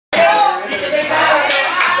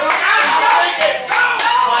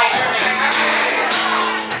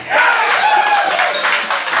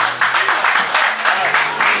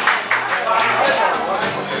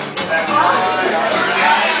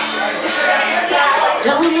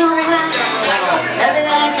Don't know why, love it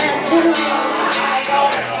like I do.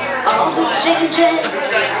 All the changes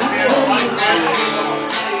you put me through.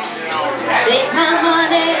 Take my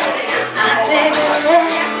money, my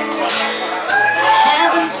cigarettes. I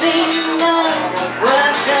haven't seen the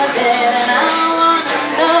worst of it, and I wanna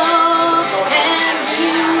know, can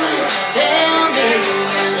you tell me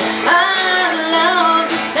my love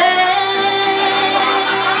to stay?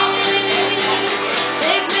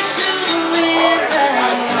 Take me to the river,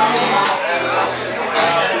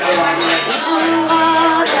 in the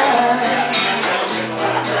water.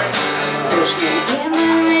 Push me in the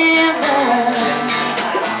river,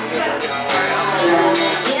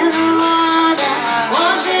 in the water,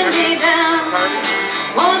 washing me down,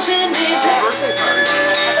 washing me down.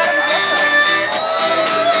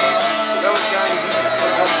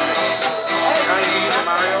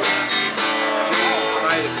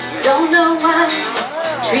 Don't know why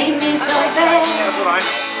you treat me so bad.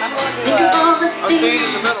 Think of all the things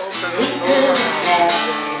we could have.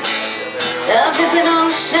 Love is an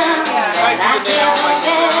ocean that I can't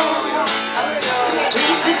forget.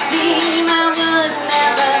 Sweet 16 I would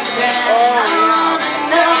never regret. I wanna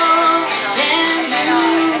know, can you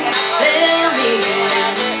tell me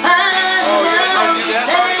my love to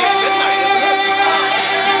stay?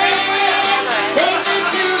 Take me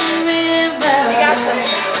to the river,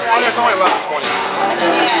 There's only about 20.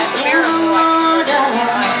 in the water.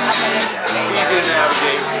 Easy to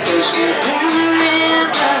navigate. Push me in the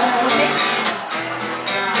river,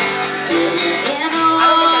 in the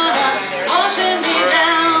water, washing me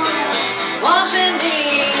down, washing me.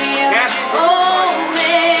 Oh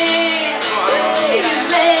man, please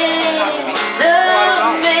love me,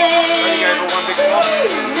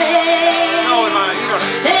 please me.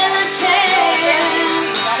 Till I can,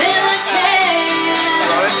 till I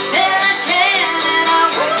can, till I can, and I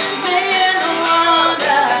won't be in the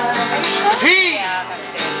water.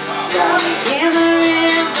 In the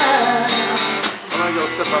river, I'm gonna go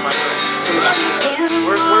sit by my drink. in the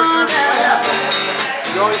Where's water,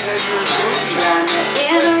 you always have your smoothie.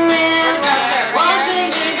 in the river, washing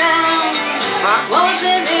me down,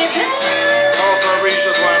 washing me down. Also, we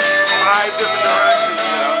just went 5 different directions,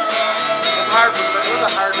 you know. It's hard for me. It was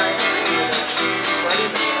a hard night for me.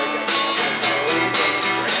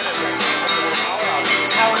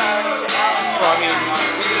 So, I mean,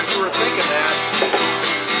 even if you were thinking that,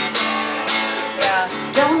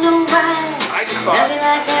 Don't know why, I just love thought, you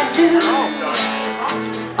like I do. oh,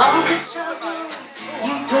 All the troubles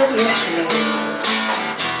you put me through.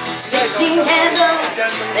 16 candles,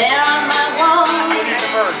 they're on my wall.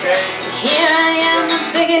 Here I am, the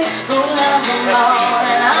biggest fool of them all.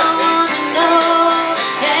 And I wanna know,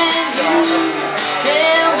 can you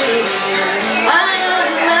tell me my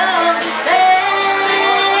love to stay?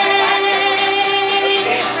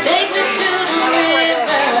 Take me to the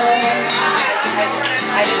river,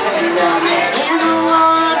 in the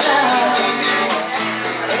water.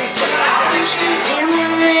 Push me in the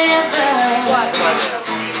river,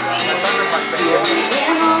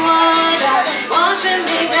 in the water, washing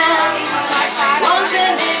me down,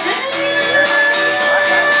 washing me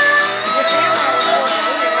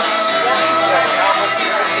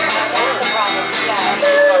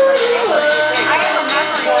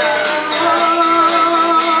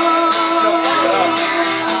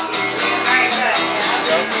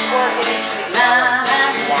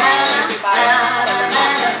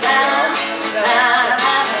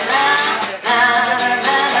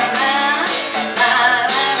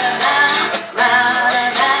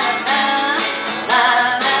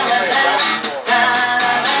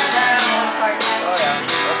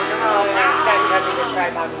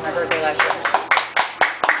My birthday last year.